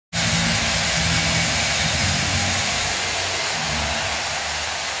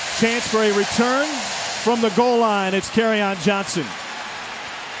Chance for a return from the goal line. It's Kerryon Johnson.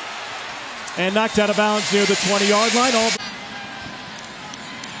 And knocked out of bounds near the 20-yard line.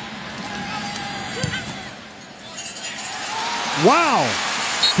 Wow!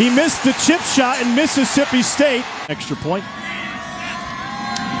 He missed the chip shot in Mississippi State. Extra point.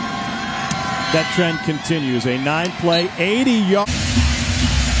 That trend continues. A 9-play, 80-yard.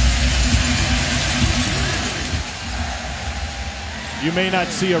 You may not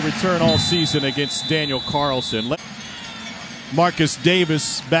see a return all season against Daniel Carlson. Marcus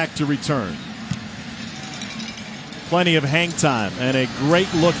Davis back to return. Plenty of hang time and a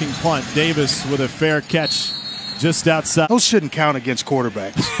great-looking punt. Davis with a fair catch just outside. Those shouldn't count against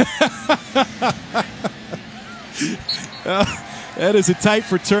quarterbacks. That is a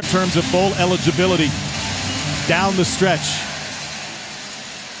tight return in terms of bowl eligibility down the stretch.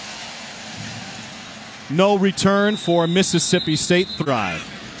 No return for Mississippi State. Thrive.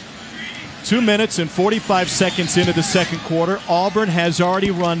 2 minutes and 45 seconds into the second quarter. Auburn has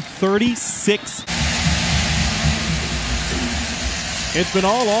already run 36. It's been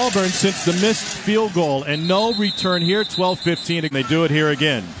all Auburn since the missed field goal, and no return here. 12-15. They do it here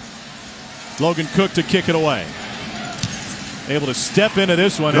again. Logan Cook to kick it away. Able to step into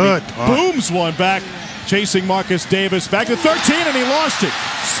this one. And he booms one back, chasing Marcus Davis. Back to 13, and he lost it.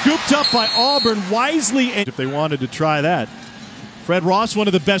 Scooped up by Auburn wisely. If they wanted to try that. Fred Ross, one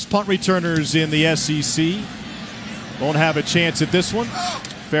of the best punt returners in the SEC. Won't have a chance at this one.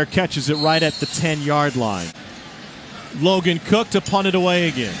 Fair catches it right at the 10-yard line. Logan Cook to punt it away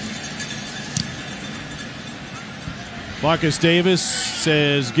again. Marcus Davis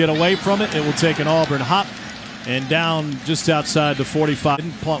says get away from it. It will take an Auburn hop and down just outside the 45.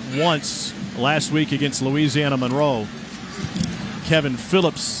 Didn't punt once last week against Louisiana Monroe. Kevin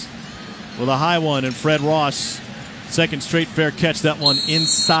Phillips with a high one, and Fred Ross, second straight fair catch. That one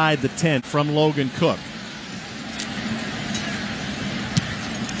inside the 10 from Logan Cook.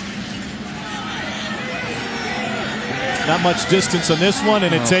 Not much distance on this one,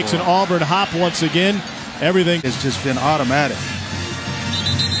 and it takes an Auburn hop once again. Everything has just been automatic.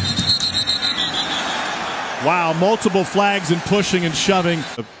 Wow, multiple flags and pushing and shoving.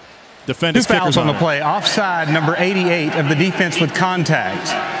 Defenders. Two fouls on the play. Offside, number 88 of the defense with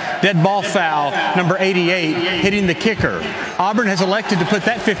contact. Dead ball foul, number 88, hitting the kicker. Auburn has elected to put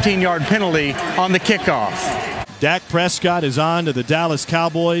that 15-yard penalty on the kickoff. Dak Prescott is on to the Dallas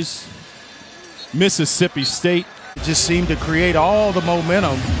Cowboys. Mississippi State. It just seemed to create all the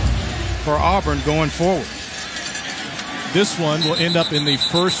momentum for Auburn going forward. This one will end up in the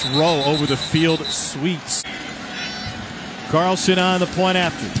first row over the field suites. Carlson on the point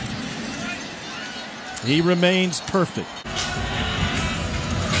after. He remains perfect.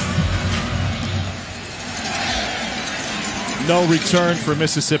 No return for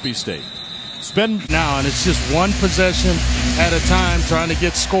Mississippi State. Spend now, and it's just one possession at a time, trying to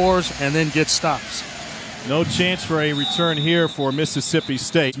get scores and then get stops. No chance for a return here for Mississippi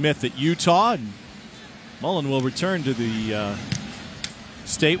State. Smith at Utah. And Mullen will return to the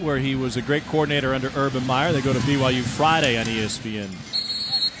state where he was a great coordinator under Urban Meyer. They go to BYU Friday on ESPN.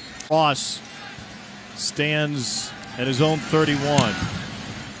 Ross stands at his own 31.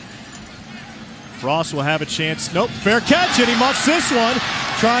 Ross will have a chance. Nope, fair catch, and he muffs this one.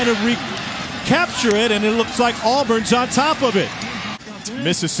 Trying to recapture it, and it looks like Auburn's on top of it.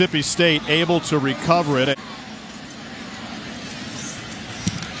 Mississippi State able to recover it.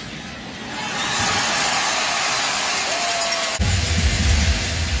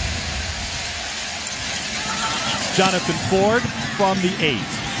 Jonathan Ford from the 8.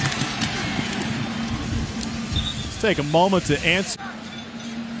 Let's take a moment to answer.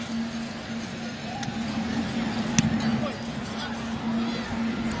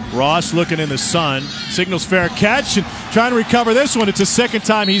 Ross looking in the sun, signals fair catch and trying to recover this one. It's the second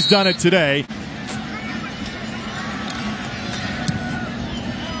time he's done it today.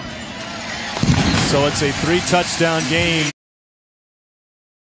 So it's a 3-touchdown game.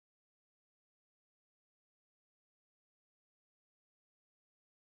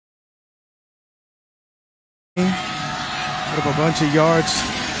 Put up a bunch of yards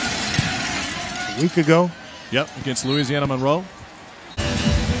a week ago. Yep, against Louisiana Monroe.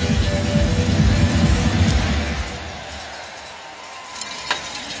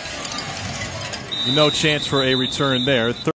 No chance for a return there.